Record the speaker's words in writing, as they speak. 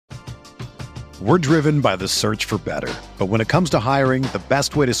We're driven by the search for better. But when it comes to hiring, the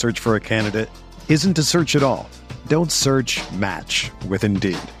best way to search for a candidate isn't to search at all. Don't search, match with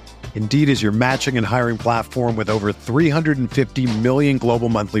Indeed. Indeed is your matching and hiring platform with over 350 million global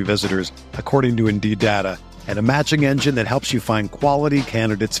monthly visitors, according to Indeed data, and a matching engine that helps you find quality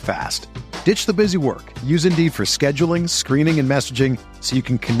candidates fast. Ditch the busy work. Use Indeed for scheduling, screening, and messaging so you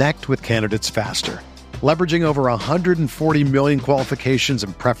can connect with candidates faster. Leveraging over 140 million qualifications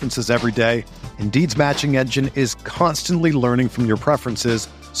and preferences every day, Indeed's matching engine is constantly learning from your preferences,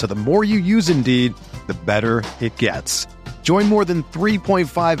 so the more you use Indeed, the better it gets. Join more than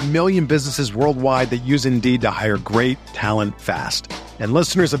 3.5 million businesses worldwide that use Indeed to hire great talent fast. And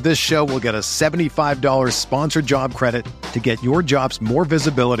listeners of this show will get a $75 sponsored job credit to get your jobs more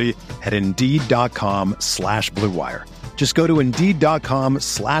visibility at Indeed.com/Blue Wire. Just go to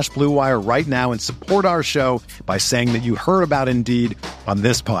Indeed.com/Blue Wire right now and support our show by saying that you heard about Indeed on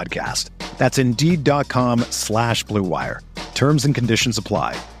this podcast. That's Indeed.com/Blue Wire. Terms and conditions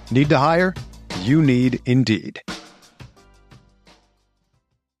apply. Need to hire? You need Indeed.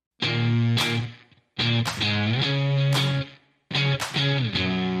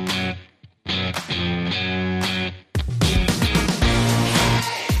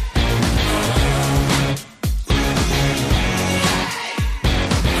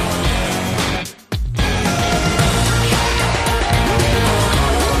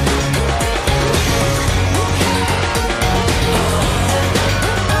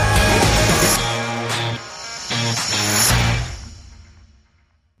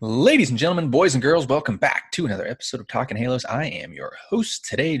 Ladies and gentlemen, boys and girls, welcome back to another episode of Talking Halos. I am your host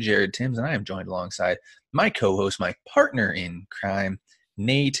today, Jared Timms, and I am joined alongside my co-host, my partner in crime,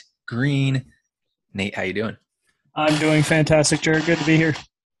 Nate Green. Nate, how you doing? I'm doing fantastic, Jared. Good to be here.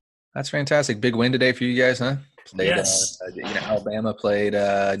 That's fantastic. Big win today for you guys, huh? Yes. Alabama played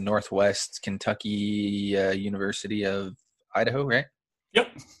Northwest Kentucky University of Idaho, right?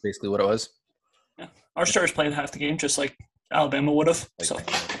 Yep. Basically what it was. Yeah. Our Stars played half the game, just like Alabama would have. So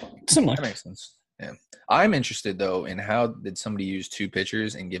similar. That makes sense. Yeah. I'm interested though in how did somebody use two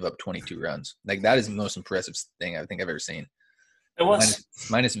pitchers and give up 22 runs? Like that is the most impressive thing I think I've ever seen. It was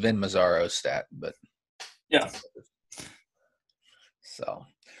minus Vin Mazzaro's stat, but yeah. So,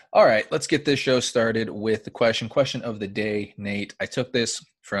 all right, let's get this show started with the question of the day, Nate. I took this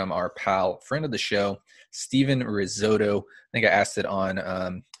from our pal, friend of the show, Steven Risotto. I think I asked it on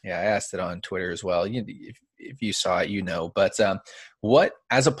I asked it on Twitter as well. If you saw it, you know. But what,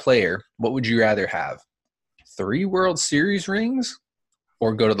 as a player, what would you rather have? 3 World Series rings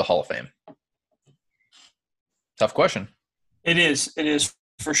or go to the Hall of Fame? Tough question. It is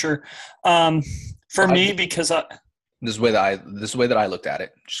for sure. For me, because this is the way that I looked at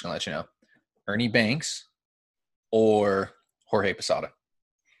it. Just gonna let you know, Ernie Banks or Jorge Posada.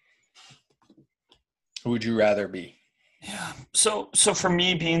 Who would you rather be? Yeah. So for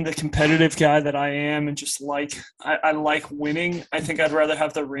me, being the competitive guy that I am, and just I like winning, I think I'd rather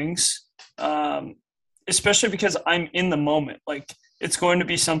have the rings, especially because I'm in the moment. Like it's going to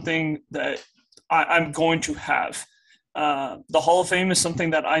be something that I'm going to have. The Hall of Fame is something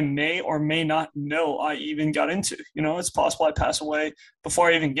that I may or may not know I even got into. You know, it's possible I pass away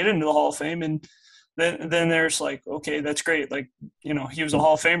before I even get into the Hall of Fame, and then there's like, okay, that's great. Like, you know, he was a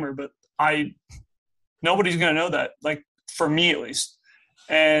Hall of Famer, but nobody's gonna know that. Like, for me at least.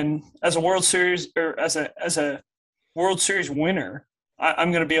 And as a World Series or as a World Series winner,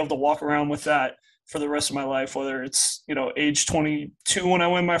 I'm going to be able to walk around with that for the rest of my life, whether it's, you know, age 22 when I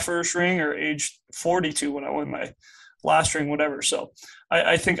win my first ring or age 42 when I win my last ring, whatever. So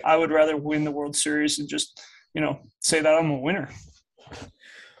I think I would rather win the World Series and just, you know, say that I'm a winner.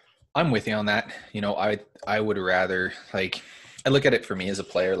 I'm with you on that. You know, I would rather, like, I look at it for me as a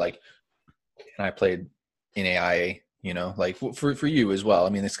player, like, and I played in AIA, you know, like for you as well. I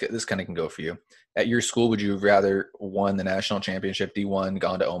mean, this kind of can go for you. At your school, would you have rather won the national championship, D1,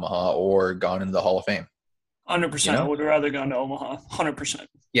 gone to Omaha, or gone into the Hall of Fame? 100%. You know? I would have rather gone to Omaha. 100%.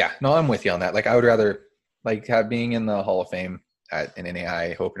 Yeah, no, I'm with you on that. Like, I would rather like being in the Hall of Fame at an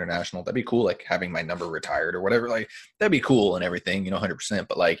NAI Hope International. That'd be cool. Like having my number retired or whatever. Like that'd be cool and everything. You know, 100%.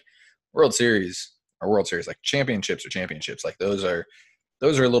 But like World Series, like championships or championships, like those are a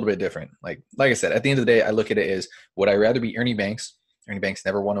little bit different. Like I said, at the end of the day, I look at it as, would I rather be Ernie Banks? Ernie Banks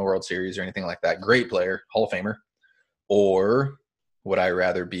never won a World Series or anything like that. Great player, Hall of Famer. Or would I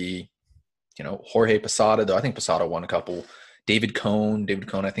rather be, you know, Jorge Posada, though I think Posada won a couple. David Cone,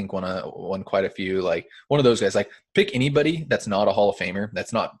 I think won quite a few. Like one of those guys. Like pick anybody that's not a Hall of Famer.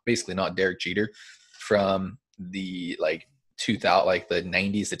 That's not Derek Jeter from the like 2000, like the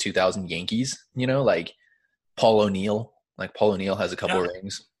 90s to 2000 Yankees. You know, like Paul O'Neill. Like Paul O'Neill has a couple of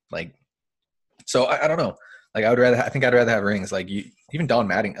rings. Like So I don't know. Like I think I'd rather have rings. Like even Don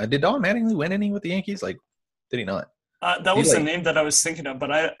Mattingly. Did Don Mattingly win any with the Yankees? Like, did he not? That was the name that I was thinking of,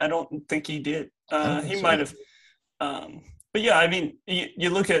 but I don't think he did. He might have. But yeah, I mean, you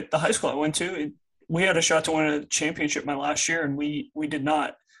look at the high school I went to, we had a shot to win a championship my last year, and we did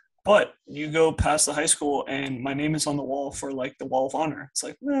not. But you go past the high school, and my name is on the wall for like the Wall of Honor. It's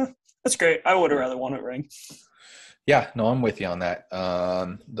like, that's great. I would have rather won a ring. Yeah, no, I'm with you on that.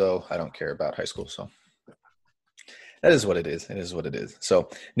 Though I don't care about high school, so that is what it is. It is what it is. So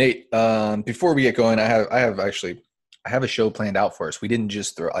Nate, before we get going, I have a show planned out for us. We didn't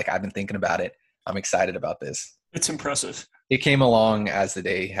just throw, like, I've been thinking about it. I'm excited about this. It's impressive. It came along as the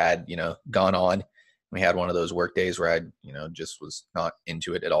day had, gone on. We had one of those work days where I, just was not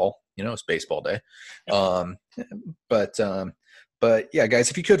into it at all. It's baseball day. But yeah,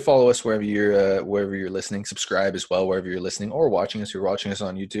 guys, if you could follow us wherever you're listening, subscribe as well wherever you're listening or watching us. If you're watching us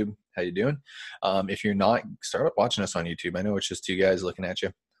on YouTube, how you doing? If you're not, start up watching us on YouTube. I know it's just two guys looking at you.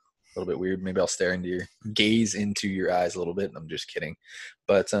 A little bit weird. Maybe I'll gaze into your eyes a little bit. I'm just kidding.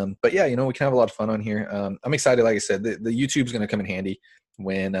 But yeah, we can have a lot of fun on here. I'm excited. Like I said, the YouTube's going to come in handy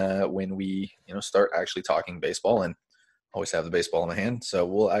when we, start actually talking baseball, and always have the baseball in my hand. So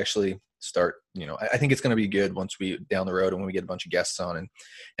we'll actually start, I think it's going to be good once we down the road and when we get a bunch of guests on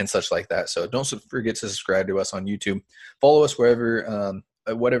and such like that. So don't forget to subscribe to us on YouTube. Follow us wherever,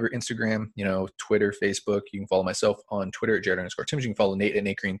 whatever, Instagram, Twitter, Facebook. You can follow myself on Twitter at Jared_Timms. You can follow Nate at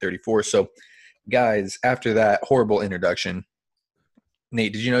NateGreen34. So guys, after that horrible introduction,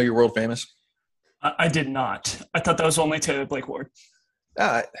 Nate, did you know you're world famous? I did not. I thought that was only Taylor Blake Ward.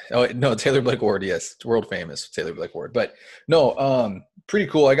 No, Taylor Blake Ward. Yes, it's world famous Taylor Blake Ward. But no, pretty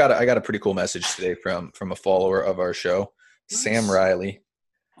cool. I got a pretty cool message today from a follower of our show, nice. Sam Riley.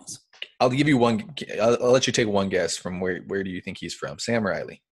 Awesome. I'll give you one. I'll let you take one guess from where do you think he's from? Sam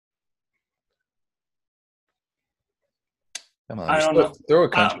Riley. Come on, I don't know. Throw a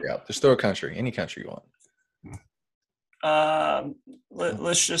country out. Just throw a country, any country you want.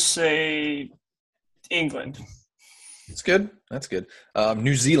 Let's just say England. It's good. That's good.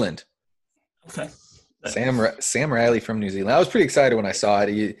 New Zealand. Okay. Sam Riley from New Zealand. I was pretty excited when I saw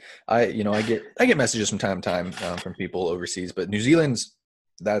it. I get messages from time to time from people overseas, but New Zealand's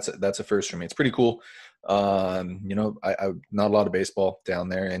that's a first for me. It's pretty cool. I not a lot of baseball down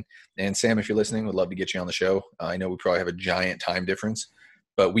there, and Sam, if you're listening, would love to get you on the show. I know we probably have a giant time difference,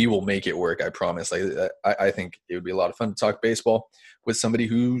 but we will make it work. I promise. I think it would be a lot of fun to talk baseball with somebody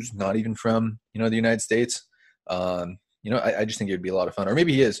who's not even from the United States. I just think it would be a lot of fun, or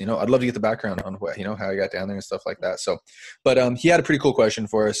maybe he is. I'd love to get the background on what how he got down there and stuff like that. So, but he had a pretty cool question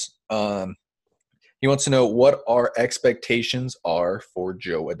for us. He wants to know what our expectations are for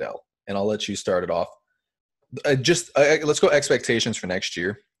Jo Adell, and I'll let you start it off. Let's go expectations for next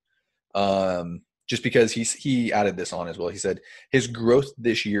year. Just because he added this on as well. He said his growth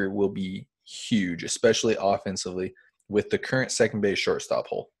this year will be huge, especially offensively with the current second base shortstop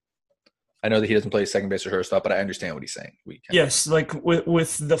hole. I know that he doesn't play second base or shortstop, but I understand what he's saying. Yes, like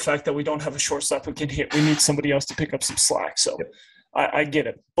with the fact that we don't have a shortstop who can hit, we need somebody else to pick up some slack. So yep. I get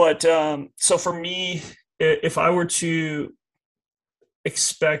it. But so for me, if I were to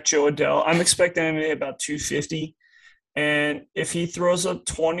expect Jo Adell, I'm expecting him to hit about 250. And if he throws up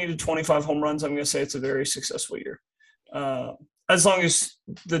 20 to 25 home runs, I'm going to say it's a very successful year. As long as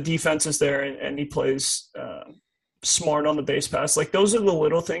the defense is there and he plays smart on the base pass. Like, those are the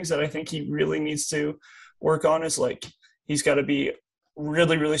little things that I think he really needs to work on. Is like, he's got to be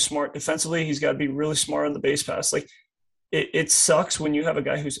really, really smart defensively. He's got to be really smart on the base pass. Like, it sucks when you have a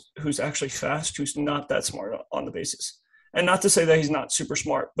guy who's actually fast, who's not that smart on the bases. And not to say that he's not super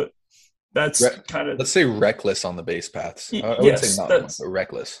smart, but that's kind of – let's say reckless on the base paths. I would say not smart, but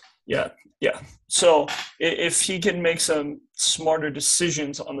reckless. Yeah. So if he can make some smarter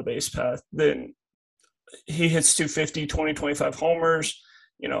decisions on the base path, then he hits 250, 20, 25 homers.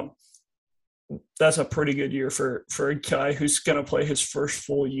 That's a pretty good year for a guy who's going to play his first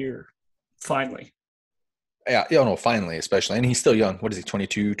full year, finally. Yeah, finally, especially. And he's still young. What is he,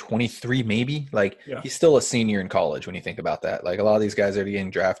 22, 23 maybe? He's still a senior in college when you think about that. Like, a lot of these guys are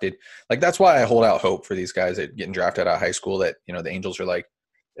getting drafted. Like, that's why I hold out hope for these guys that getting drafted out of high school that, the Angels are like,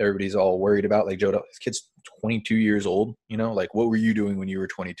 everybody's all worried about. Like, Jo Adell, this kid's 22 years old, like, what were you doing when you were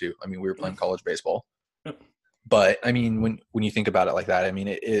 22? I mean, we were playing college baseball. But, I mean, when you think about it like that, I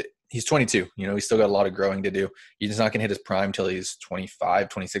mean, he's 22. He's still got a lot of growing to do. He's not going to hit his prime till he's 25,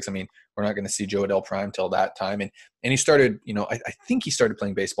 26. I mean, we're not going to see Jo Adell prime till that time. And he started, I think he started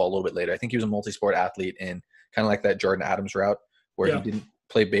playing baseball a little bit later. I think he was a multi-sport athlete and kind of like that Jordan Adams route where he didn't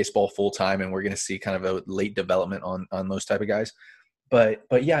play baseball full time. And we're going to see kind of a late development on those type of guys.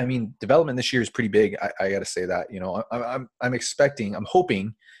 but yeah, I mean, development this year is pretty big. I got to say that, I'm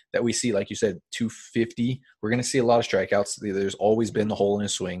hoping that we see, like you said, 250. We're going to see a lot of strikeouts. There's always been the hole in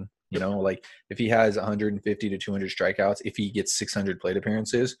his swing, like if he has 150 to 200 strikeouts, if he gets 600 plate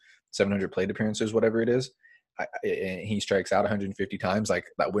appearances, 700 plate appearances, whatever it is, and he strikes out 150 times, like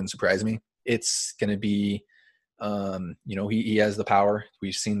that wouldn't surprise me. It's going to be, he has the power.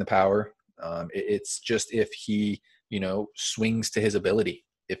 We've seen the power. It's just if he, swings to his ability,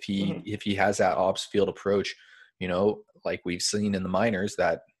 if he has that ops field approach, like we've seen in the minors,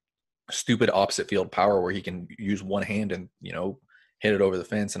 that stupid opposite field power where he can use one hand and, hit it over the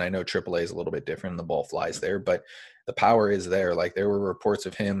fence. And I know AAA is a little bit different and the ball flies there, but the power is there. Like there were reports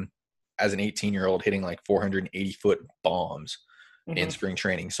of him as an 18-year-old hitting like 480-foot bombs in spring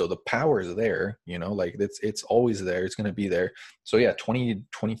training. So the power is there, like it's always there. It's going to be there. So yeah, 20,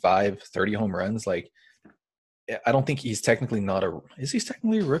 25, 30 home runs. Like, I don't think he's technically is he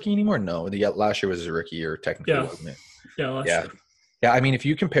technically a rookie anymore? No, last year was a rookie year technically, wasn't it? Yeah. Last year. Yeah. I mean, if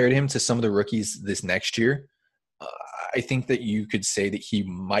you compared him to some of the rookies this next year, I think that you could say that he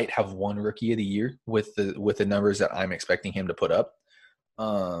might have won rookie of the year with the numbers that I'm expecting him to put up.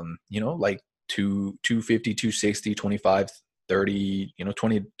 Like 250, 260, 25, 30,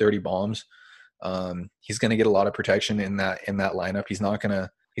 20, 30 bombs. He's going to get a lot of protection in that lineup. He's going to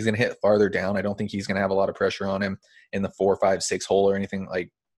hit farther down. I don't think he's going to have a lot of pressure on him in the 4, 5, 6 hole or anything.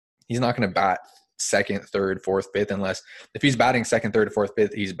 Like he's not going to bat second, third, fourth, fifth, unless if he's batting second, third, fourth,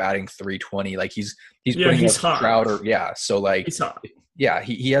 fifth, he's batting 320. Like he's putting up hot. Trout or so like he's hot. Yeah,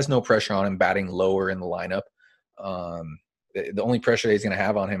 he has no pressure on him batting lower in the lineup. The only pressure that he's going to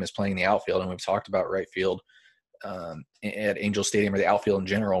have on him is playing the outfield, and we've talked about right field at Angel Stadium, or the outfield in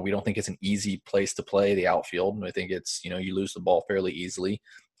general. We don't think it's an easy place to play the outfield. I think it's, you lose the ball fairly easily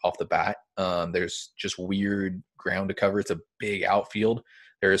off the bat. There's just weird ground to cover. It's a big outfield.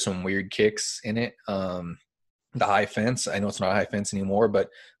 There are some weird kicks in it. The high fence, I know it's not a high fence anymore, but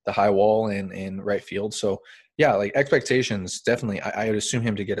the high wall in right field. So yeah, like expectations, definitely, I would assume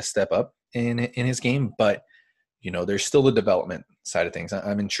him to get a step up in his game, but there's still the development side of things.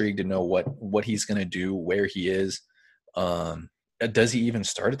 I'm intrigued to know what he's going to do, where he is. Does he even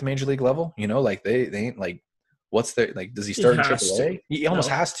start at the major league level? Like they ain't like, what's the, like, does he start in AAA? He almost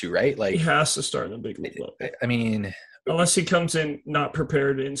has to, right? Like he has to start in the big league level. I mean, unless he comes in not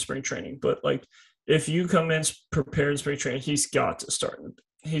prepared in spring training, but like if you come in prepared in spring training, he's got to start.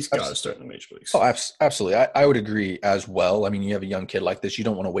 He's got to start in the major leagues. Oh, absolutely. I would agree as well. I mean, you have a young kid like this, you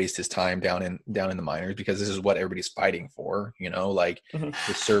don't want to waste his time down in the minors, because this is what everybody's fighting for, like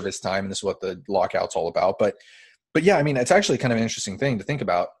the service time, and this is what the lockout's all about. But yeah, I mean, it's actually kind of an interesting thing to think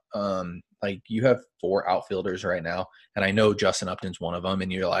about. Like you have 4 outfielders right now, and I know Justin Upton's one of them,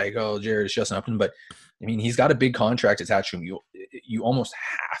 and you're like, oh, Jared, it's Justin Upton, but I mean, he's got a big contract attached to him. You almost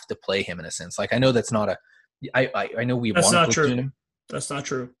have to play him in a sense. Like I know that's not I know we want to platoon him. That's not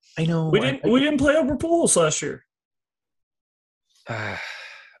true. I know we didn't play Albert Pujols last year.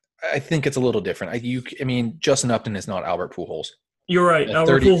 I think it's a little different. I mean, Justin Upton is not Albert Pujols. You're right.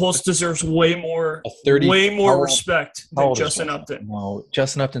 Albert Pujols deserves way more respect than Justin Upton. No,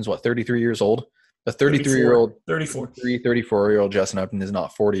 Justin Upton's what, 33 years old? A 33-year-old, 34-year-old Justin Upton is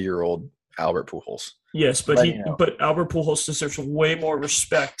not 40-year-old Albert Pujols. Yes, but Albert Pujols deserves way more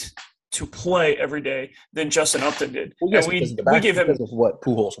respect to play every day than Justin Upton did. Well, yes, we gave him what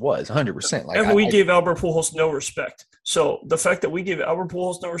Pujols was, 100%. Like, and we gave Albert Pujols no respect. So the fact that we give Albert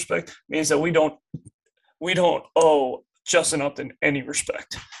Pujols no respect means that we don't owe Justin Upton any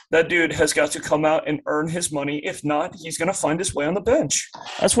respect. That dude has got to come out and earn his money. If not, he's going to find his way on the bench.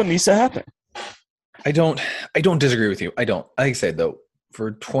 That's what needs to happen. I don't disagree with you. I don't. Like I said, though,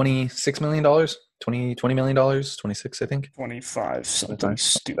 for $26 million, $20 million, 26, I think. 25, something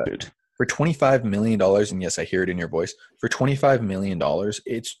stupid. For $25 million, and yes, I hear it in your voice, for $25 million,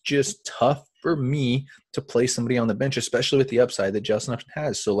 it's just tough for me to play somebody on the bench, especially with the upside that Justin Upton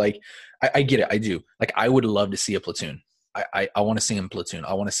has. So, like, I get it. I do. Like, I would love to see a platoon. I want to see him platoon.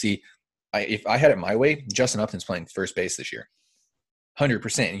 I want to see if I had it my way, Justin Upton's playing first base this year.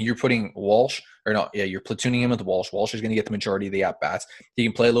 100%. And you're putting Walsh, or no, yeah, you're platooning him with Walsh. Walsh is going to get the majority of the at-bats. He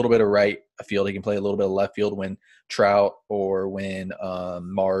can play a little bit of right field. He can play a little bit of left field when Trout or when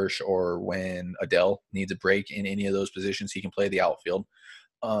Marsh or when Adele needs a break in any of those positions. He can play the outfield.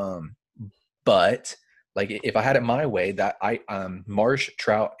 But like if I had it my way, that Marsh,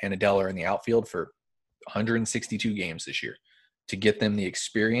 Trout, and Adele are in the outfield for 162 games this year, to get them the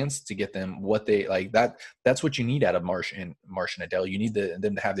experience, to get them what they like. That's what you need out of Marsh and Adele. You need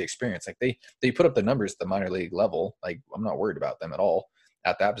them to have the experience. Like they put up the numbers at the minor league level. Like I'm not worried about them at all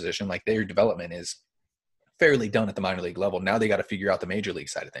at that position. Like their development is fairly done at the minor league level. Now they got to figure out the major league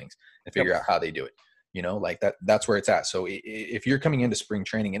side of things and figure out how they do it. You know, like that's where it's at. So if you're coming into spring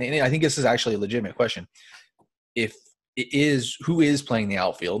training, and I think this is actually a legitimate question, if it is, who is playing the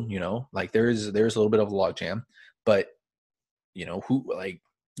outfield, you know, like there's a little bit of a logjam, but you know, who, like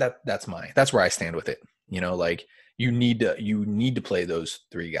that's where I stand with it. You know, like you need to play those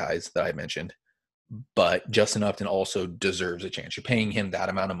three guys that I mentioned, but Justin Upton also deserves a chance. You're paying him that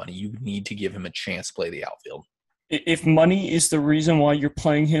amount of money. You need to give him a chance to play the outfield. If money is the reason why you're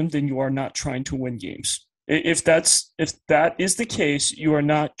playing him, then you are not trying to win games. If that is the case, you are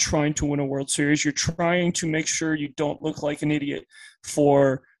not trying to win a World Series. You're trying to make sure you don't look like an idiot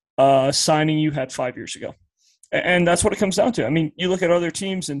for a signing you had 5 years ago. And that's what it comes down to. I mean, you look at other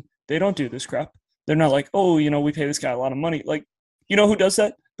teams and they don't do this crap. They're not like, oh, you know, we pay this guy a lot of money. Like, you know who does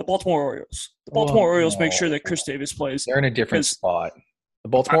that? The Baltimore Orioles. The Baltimore Orioles make sure that Chris Davis plays. They're in a different spot. The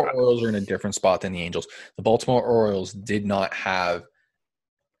Baltimore Orioles are in a different spot than the Angels. The Baltimore Orioles did not have.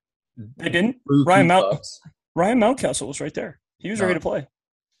 They didn't. Ryan Mountcastle was right there. He was ready to play.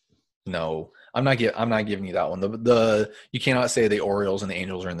 No, I'm not giving you that one. You cannot say the Orioles and the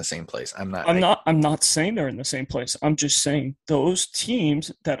Angels are in the same place. I'm not saying they're in the same place. I'm just saying those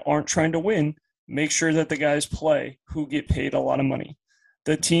teams that aren't trying to win make sure that the guys play who get paid a lot of money.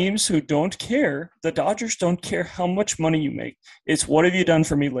 The teams who don't care, the Dodgers don't care how much money you make. It's what have you done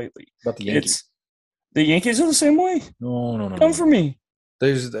for me lately? But the Yankees. The Yankees are the same way. No. Done for me.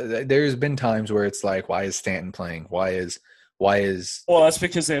 There's been times where it's like, why is Stanton playing? Why is Well, that's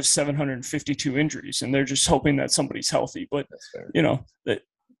because they have 752 injuries and they're just hoping that somebody's healthy. But you know,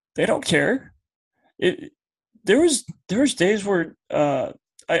 they don't care. There was days where I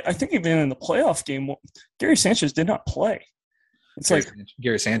think even in the playoff game, Gary Sanchez did not play. It's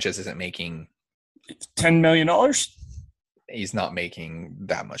Gary Sanchez isn't making $10 million. He's not making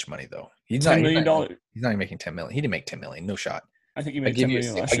that much money though. He's $10 million. He's not even making $10 million. He didn't make $10 million. No shot. I think he made $10 million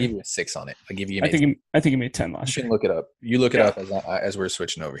last year. I'll give you a 6 on it. I think he made 10 last year. You can look it up. You look it up as we're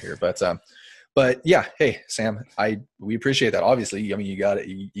switching over here. But yeah, hey Sam, we appreciate that. Obviously, I mean you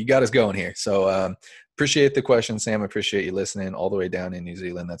got us going here. So appreciate the question, Sam. I appreciate you listening all the way down in New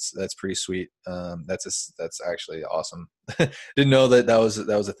Zealand. That's pretty sweet. That's actually awesome. Didn't know that was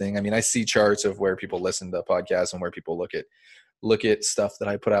a thing. I mean, I see charts of where people listen to podcasts and where people look at stuff that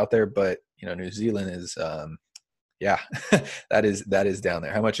I put out there, but you know, New Zealand is yeah, that is down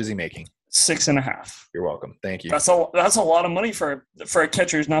there. How much is he making? 6.5. You're welcome. Thank you. That's a lot of money for a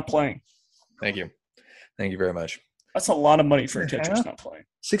catcher who's not playing. Thank you very much. That's a lot of money for a catcher who's not playing.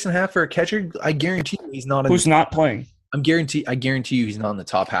 6.5 for a catcher? I guarantee you he's not. Who's not playing? I guarantee you he's not in the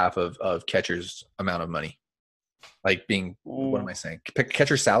top half of catcher's amount of money. Like being, what am I saying?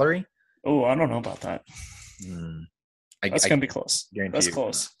 Catcher salary? Oh, I don't know about that. That's gonna be close. That's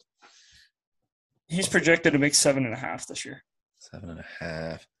close. He's projected to make 7.5 this year.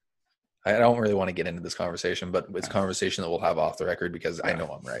 7.5. I don't really want to get into this conversation, but it's a conversation that we'll have off the record because I know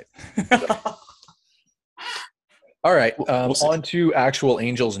I'm right. So. All right. On to actual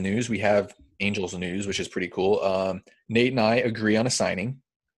Angels news. We have Angels news, which is pretty cool. Nate and I agree on a signing,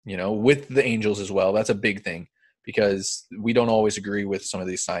 you know, with the Angels as well. That's a big thing because we don't always agree with some of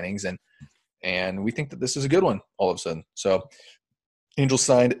these signings, and we think that this is a good one all of a sudden. So Angels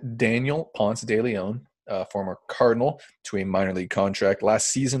signed Daniel Ponce de Leon, former Cardinal, to a minor league contract.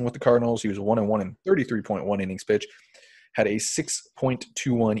 Last season with the Cardinals, he was 1-1 in 33.1 innings pitched, had a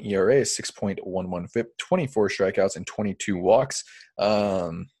 6.21 ERA, a 6.11 FIP, 24 strikeouts, and 22 walks.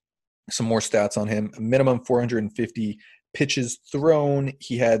 Some more stats on him. Minimum 450 pitches thrown.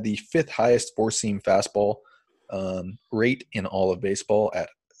 He had the 5th highest four-seam fastball rate in all of baseball at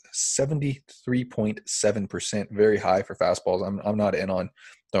 73.7%, very high for fastballs. I'm not in on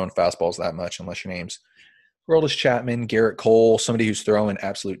throwing fastballs that much unless your name's Aroldis Chapman, Garrett Cole, somebody who's throwing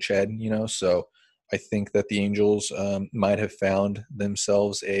absolute ched, you know. So I think that the Angels might have found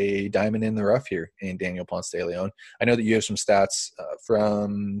themselves a diamond in the rough here in Daniel Ponce de Leon. I know that you have some stats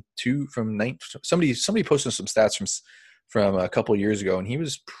somebody posted some stats from a couple of years ago, and he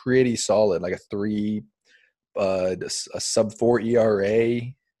was pretty solid, like a sub 4 ERA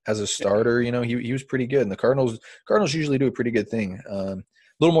as a starter. You know, he was pretty good. And the Cardinals usually do a pretty good thing. A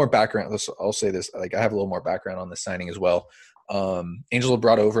little more background. I'll say this, like I have a little more background on this signing as well. Angels have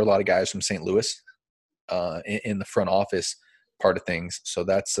brought over a lot of guys from St. Louis in the front office part of things. So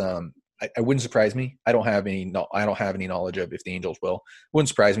that's I wouldn't surprise me. I don't have any knowledge of if the Angels will. It wouldn't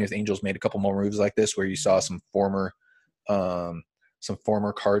surprise me if the Angels made a couple more moves like this, where you saw some former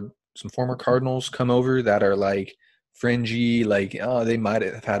Cardinals come over that are like fringy, like they might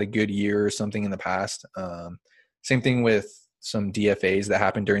have had a good year or something in the past. Same thing with some DFAs that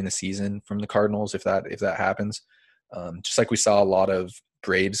happen during the season from the Cardinals if that happens. Just like we saw a lot of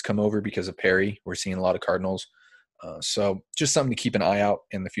Braves come over because of Perry, we're seeing a lot of Cardinals. So just something to keep an eye out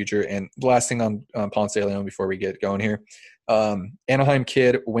in the future. And the last thing on Ponce de Leon before we get going here, Anaheim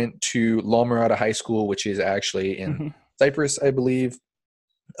kid went to La Mirada High School, which is actually in Cyprus, I believe.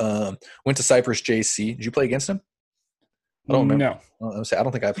 Went to Cyprus JC. Did you play against him? I don't remember. No. I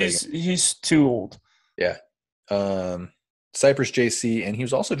don't think I played against him. He's too old. Yeah. Cyprus JC, and he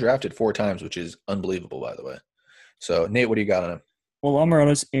was also drafted 4 times, which is unbelievable, by the way. So, Nate, what do you got on him? Well, La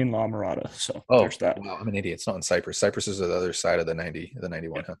Mirada's in La Mirada, so there's that. Wow, I'm an idiot. It's not in Cyprus. Cyprus is the other side of the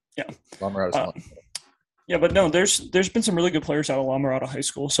 91, huh? Yeah. La Mirada's yeah, but no, there's been some really good players out of La Mirada High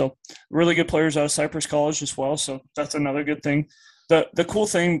School, so really good players out of Cyprus College as well, so that's another good thing. The cool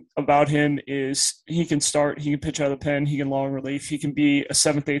thing about him is he can start, he can pitch out of the pen, he can long relief, he can be a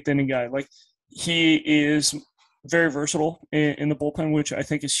 7th, 8th inning guy. Like, he is very versatile in the bullpen, which I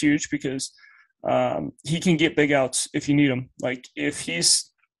think is huge because he can get big outs if you need him. Like, if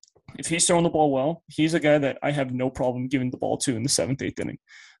he's throwing the ball well, he's a guy that I have no problem giving the ball to in the 7th, 8th inning.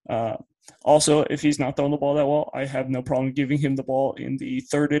 Also, if he's not throwing the ball that well, I have no problem giving him the ball in the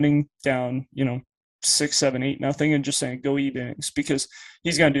 3rd inning down, 6, 7, 8, nothing, and just saying go eat innings because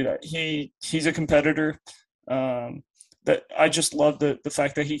he's going to do that. He's a competitor. That I just love the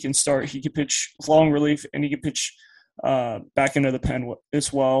fact that he can start. He can pitch long relief and he can pitch back into the pen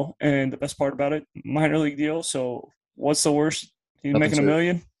as well. And the best part about it, minor league deal. So what's the worst? He's making $1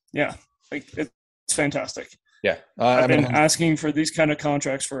 million. Yeah, like it's fantastic. Yeah, I've been asking for these kind of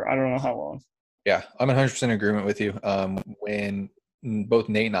contracts for I don't know how long. Yeah, I'm 100% in agreement with you. When both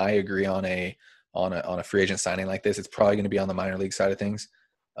Nate and I agree on a free agent signing like this, it's probably going to be on the minor league side of things.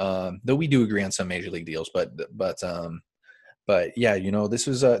 Though we do agree on some major league deals, but yeah, this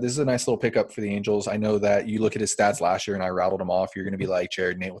is a nice little pickup for the Angels. I know that you look at his stats last year and I rattled him off. You're going to be like,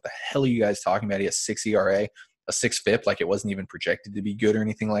 Jared, Nate, what the hell are you guys talking about? He has 6 ERA, a 6 FIP, like it wasn't even projected to be good or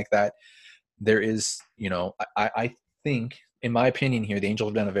anything like that. There is, I think, in my opinion here, the Angels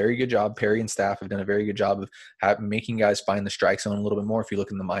have done a very good job. Perry and staff have done a very good job of making guys find the strike zone a little bit more. If you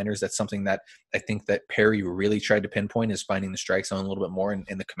look in the minors, that's something that I think that Perry really tried to pinpoint is finding the strike zone a little bit more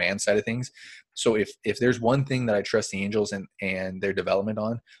in the command side of things. So if there's one thing that I trust the Angels and their development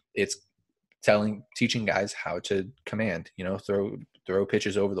on, it's teaching guys how to command, throw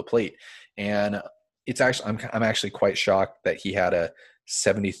pitches over the plate. And it's actually, I'm actually quite shocked that he had a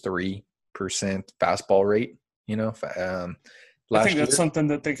 73% fastball rate. I think that's something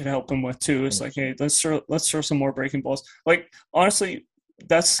that they could help him with too. It's like, hey, let's throw some more breaking balls. Like, honestly,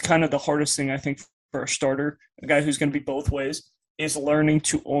 that's kind of the hardest thing I think for a starter, a guy who's going to be both ways, is learning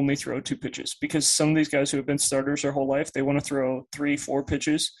to only throw 2 pitches. Because some of these guys who have been starters their whole life, they want to throw 3, 4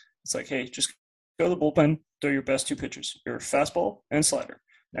 pitches. It's like, hey, just go to the bullpen, throw your best 2 pitches, your fastball and slider,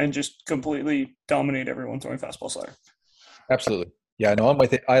 and just completely dominate everyone throwing fastball, slider. Absolutely. Yeah, no, I'm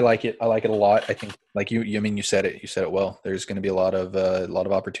with it. I like it. I like it a lot. I think, like you said it. You said it well. There's going to be a lot of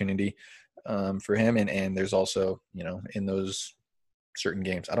opportunity for him, and there's also, in those certain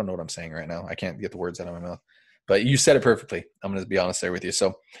games. I don't know what I'm saying right now. I can't get the words out of my mouth. But you said it perfectly. I'm going to be honest there with you.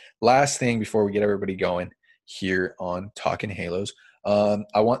 So, last thing before we get everybody going here on Talking Halos,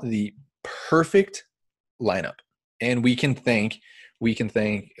 I want the perfect lineup, and we can thank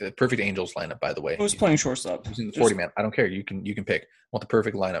perfect Angels lineup, by the way. Who's playing shortstop? Who's in the 40 man? I don't care. You can pick. I want the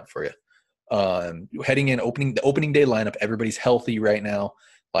perfect lineup for you. Heading in opening day lineup, everybody's healthy right now.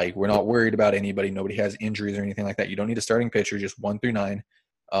 Like, we're not worried about anybody. Nobody has injuries or anything like that. You don't need a starting pitcher, just 1 through 9.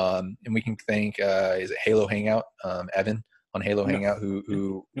 And we can thank is it Halo Hangout, Evan on Halo Hangout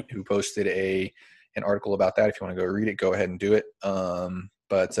who posted an article about that. If you want to go read it, go ahead and do it.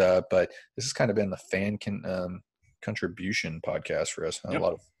 But this has kind of been the fan contribution podcast for us. Yep. A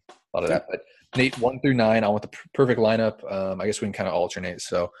lot of that. But Nate, 1 through 9, I want the perfect lineup. I guess we can kind of alternate.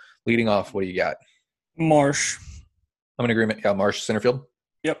 So leading off, what do you got? Marsh. I'm in agreement. Yeah, Marsh center field.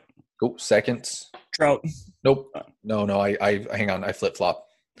 Yep. Cool. Seconds. Trout. Nope. No. I hang on. I flip flop.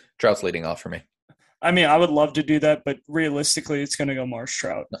 Trout's leading off for me. I mean, I would love to do that, but realistically, it's going to go Marsh,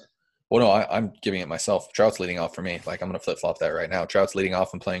 Trout. No. Well, no, I'm giving it myself. Trout's leading off for me. Like, I'm going to flip flop that right now. Trout's leading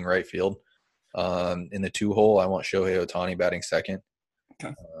off and playing right field. In the 2 hole, I want Shohei Ohtani batting second.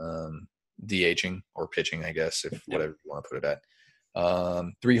 Okay. DHing or pitching, I guess, whatever you want to put it at.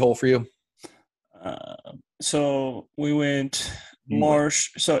 3 hole for you. So we went Marsh.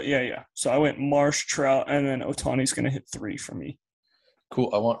 So yeah. So I went Marsh, Trout, and then Ohtani's going to hit 3 for me. Cool.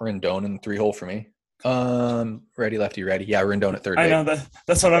 I want Rendon in the 3 hole for me. Ready, lefty, ready. Yeah, Rendon at third. I know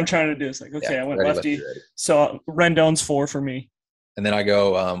that's what I'm trying to do. It's like, okay, I went ready, lefty. So Rendon's 4 for me. And then I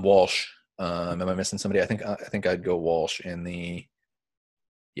go Walsh, Am I missing somebody? I think I'd go Walsh in the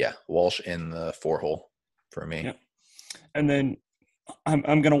 4-hole for me. Yeah. And then I'm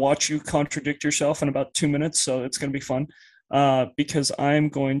going to watch you contradict yourself in about 2 minutes, so it's going to be fun because I'm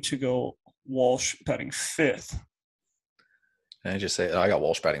going to go Walsh batting 5th. And I just say, I got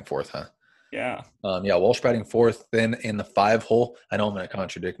Walsh batting 4th, huh? Yeah. Walsh batting 4th. Then in the 5-hole, I know I'm going to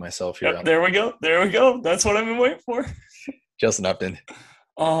contradict myself here. Yep, there we go. That's what I've been waiting for. Justin Upton.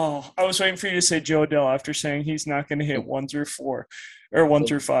 Oh, I was waiting for you to say Joe Adell after saying he's not going to hit 1 through 4 or 1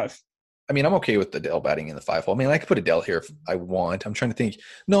 through 5. I mean, I'm okay with Adele batting in the 5-hole. I mean, I could put Adele here if I want. I'm trying to think.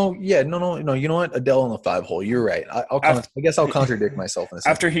 No. You know what? Adele in the 5-hole. You're right. I guess I'll contradict myself in a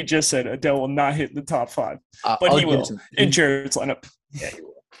second. After he just said Adele will not hit the top 5, but he will in Jared's lineup. Yeah, he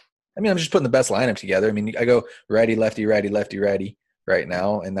will. I mean, I'm just putting the best lineup together. I mean, I go righty, lefty, righty, lefty, righty right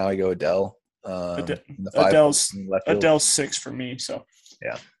now, and now I go Adele. Adele's 6 for me. So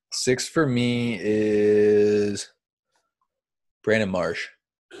yeah, 6 for me is Brandon Marsh.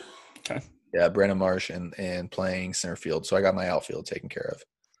 Okay. Yeah, Brandon Marsh and playing center field. So I got my outfield taken care of.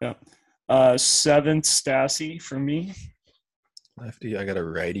 Yeah. 7th Stassi for me. Lefty, I got a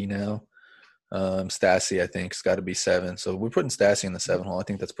righty now. Stassi, I think, has got to be 7. So we're putting Stassi in the 7-hole. I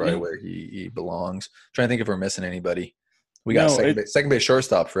think that's probably where he belongs. Trying to think if we're missing anybody. We got second base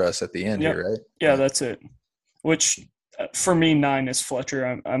shortstop for us at the end here, right? Yeah, that's it. Which for me, 9 is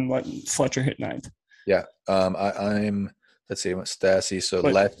Fletcher. I'm letting Fletcher hit 9th. Yeah. I'm let's see, Stassi. So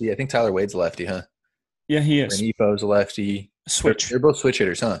lefty. I think Tyler Wade's a lefty, huh? Yeah, he is. Renifo's a lefty. Switch. They're both switch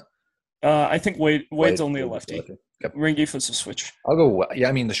hitters, huh? I think Wade's only a lefty. Yep. Rengifo's a switch. I'll go. Yeah,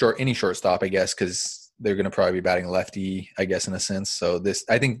 I mean any shortstop, I guess, because they're going to probably be batting lefty, I guess, in a sense. So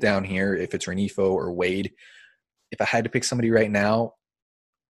I think down here, if it's Renifo or Wade, if I had to pick somebody right now,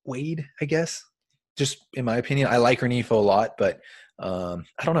 Wade, I guess. Just in my opinion, I like Renifo a lot, but I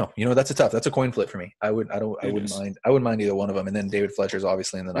don't know. That's a coin flip for me. I wouldn't mind either one of them. And then David Fletcher's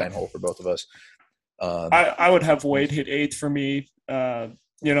obviously in the 9-hole for both of us. I would have Wade hit 8th for me.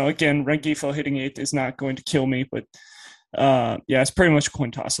 Again, Rengifo hitting 8th is not going to kill me, but it's pretty much a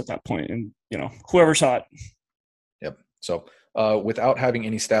coin toss at that point. And, whoever saw it. Yep. So without having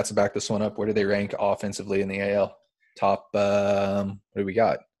any stats to back this one up, where do they rank offensively in the AL? Top, what do we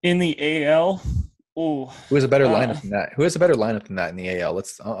got? In the AL? Ooh. Who has a better lineup than that? Who has a better lineup than that in the AL?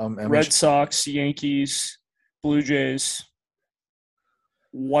 Red Sox, Yankees, Blue Jays,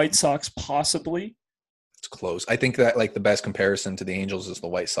 White Sox possibly. It's close. I think that the best comparison to the Angels is the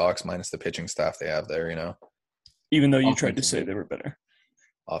White Sox minus the pitching staff they have there, Even though you tried to say they were better.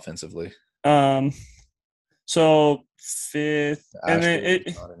 Offensively. So 5th. And then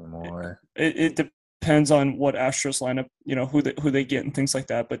not anymore. It depends on what Astros lineup, who they get and things like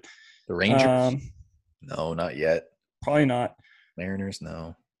that. But the Rangers? No, not yet. Probably not. Mariners?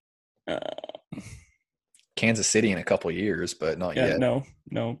 No. Kansas City in a couple years, but not yet. No.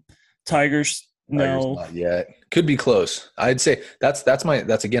 Tigers, no. Not yet. Could be close. I'd say that's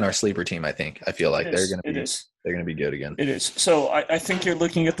again our sleeper team. I think. I feel like they're going to be good again. It is. So I think you're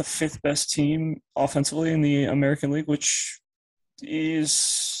looking at the 5th best team offensively in the American League, which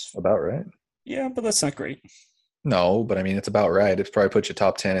is about right. Yeah, but that's not great. No, but I mean, it's about right. It's probably put you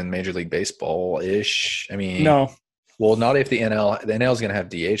top 10 in Major League Baseball-ish. I mean, no. Well, not if the NL is going to have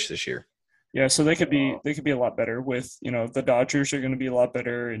DH this year. Yeah, so they could be a lot better with, the Dodgers are going to be a lot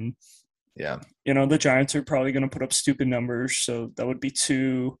better, and yeah, the Giants are probably going to put up stupid numbers, so that would be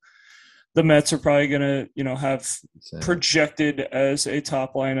 2. The Mets are probably going to, have projected as a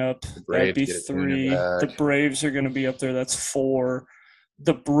top lineup. That'd be 3. The Braves are going to be up there. That's 4.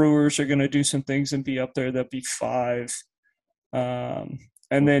 The Brewers are going to do some things and be up there. That'd be 5. And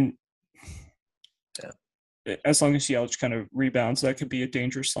then as long as Yelich kind of rebounds, that could be a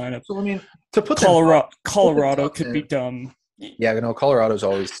dangerous lineup. So, I mean, to put Colorado could be dumb. Yeah, Colorado's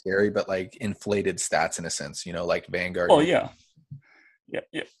always scary, but inflated stats in a sense, like Vanguard. Oh, yeah.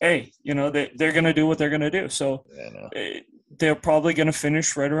 Yeah. Hey, they're going to do what they're going to do. So they're probably going to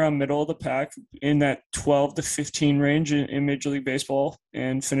finish right around middle of the pack in that 12 to 15 range in Major League Baseball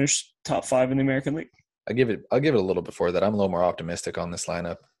and finish top 5 in the American League. I'll give it a little before that. I'm a little more optimistic on this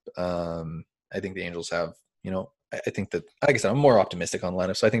lineup. I think the Angels have, I think that, like I said, I'm more optimistic on the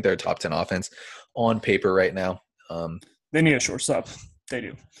lineup. So I think they're a top 10 offense on paper right now. They need a shortstop. They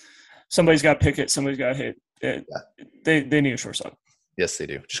do. Somebody's got Pickett. Somebody's got hit. They need a shortstop. Yes, they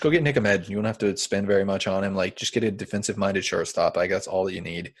do. Just go get Nick Ahmed. You don't have to spend very much on him. Just get a defensive-minded shortstop. That's all that you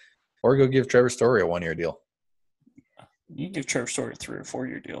need. Or go give Trevor Story a 1-year deal. You can give Trevor Story a 3 or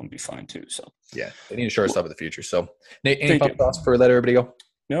 4-year deal and be fine too. So yeah, they need a shortstop of the future. So Nate, any final thoughts before we let everybody go?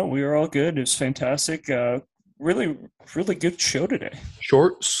 No, we were all good. It was fantastic. really, really good show today.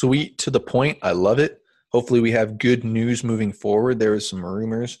 Short, sweet, to the point. I love it. Hopefully we have good news moving forward. There is some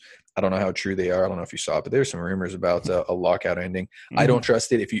rumors. I don't know how true they are. I don't know if you saw it, but there's some rumors about a lockout ending. Mm-hmm. I don't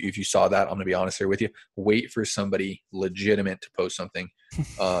trust it. If you saw that, I'm going to be honest here with you. Wait for somebody legitimate to post something.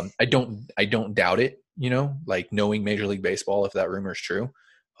 I don't doubt it, like knowing Major League Baseball, if that rumor is true.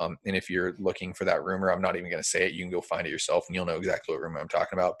 And if you're looking for that rumor, I'm not even going to say it. You can go find it yourself and you'll know exactly what rumor I'm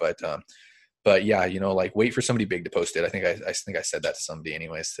talking about. But yeah, like wait for somebody big to post it. I think I said that to somebody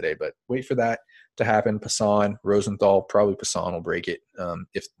anyways today, but wait for that to happen. Passan, Rosenthal, probably Passan will break it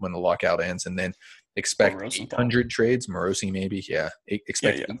when the lockout ends, and then expect 800 trades. Morosi maybe, yeah.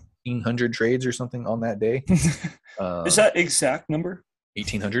 Expect 1,800 trades or something on that day. Is that exact number?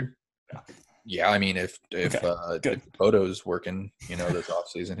 1,800. Yeah, I mean, if Photo's working, this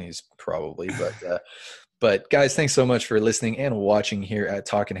offseason, he's probably. But guys, thanks so much for listening and watching here at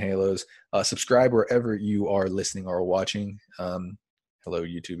Talking Halos. Subscribe wherever you are listening or watching. Hello,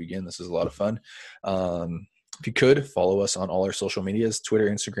 YouTube again. This is a lot of fun. If you could, follow us on all our social medias, Twitter,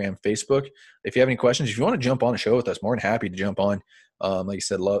 Instagram, Facebook. If you have any questions, if you want to jump on a show with us, more than happy to jump on. Like you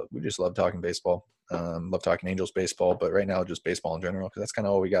said, we just love talking baseball. Love talking Angels baseball, but right now just baseball in general, because that's kind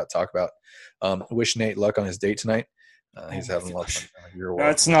of all we got to talk about. Wish Nate luck on his date tonight. He's having a lot of fun.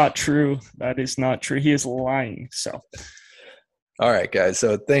 That's not true. That is not true. He is lying. So, all right, guys.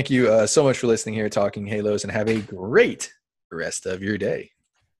 So thank you so much for listening here, Talking Halos, and have a great rest of your day.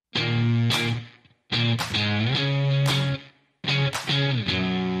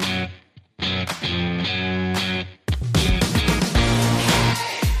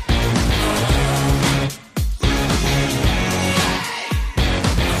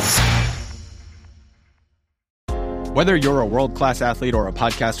 Whether you're a world-class athlete or a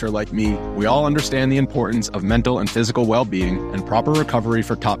podcaster like me, we all understand the importance of mental and physical well-being and proper recovery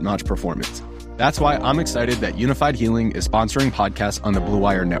for top-notch performance. That's why I'm excited that Unified Healing is sponsoring podcasts on the Blue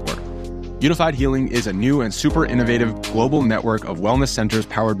Wire Network. Unified Healing is a new and super innovative global network of wellness centers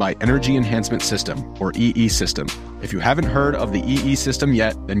powered by Energy Enhancement System, or EE System. If you haven't heard of the EE System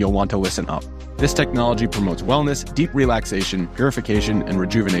yet, then you'll want to listen up. This technology promotes wellness, deep relaxation, purification, and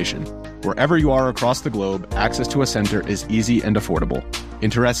rejuvenation. Wherever you are across the globe, access to a center is easy and affordable.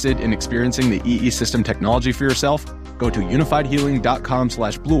 Interested in experiencing the EE System technology for yourself? Go to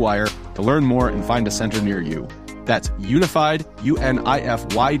unifiedhealing.com/bluewire to learn more and find a center near you. That's unified,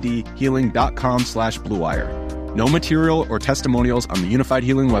 UNIFYD, healing.com/bluewire. No material or testimonials on the Unified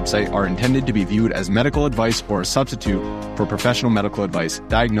Healing website are intended to be viewed as medical advice or a substitute for professional medical advice,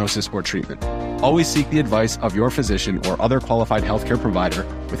 diagnosis, or treatment. Always seek the advice of your physician or other qualified healthcare provider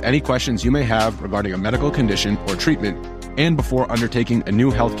with any questions you may have regarding a medical condition or treatment and before undertaking a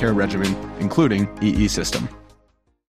new healthcare regimen, including EE System.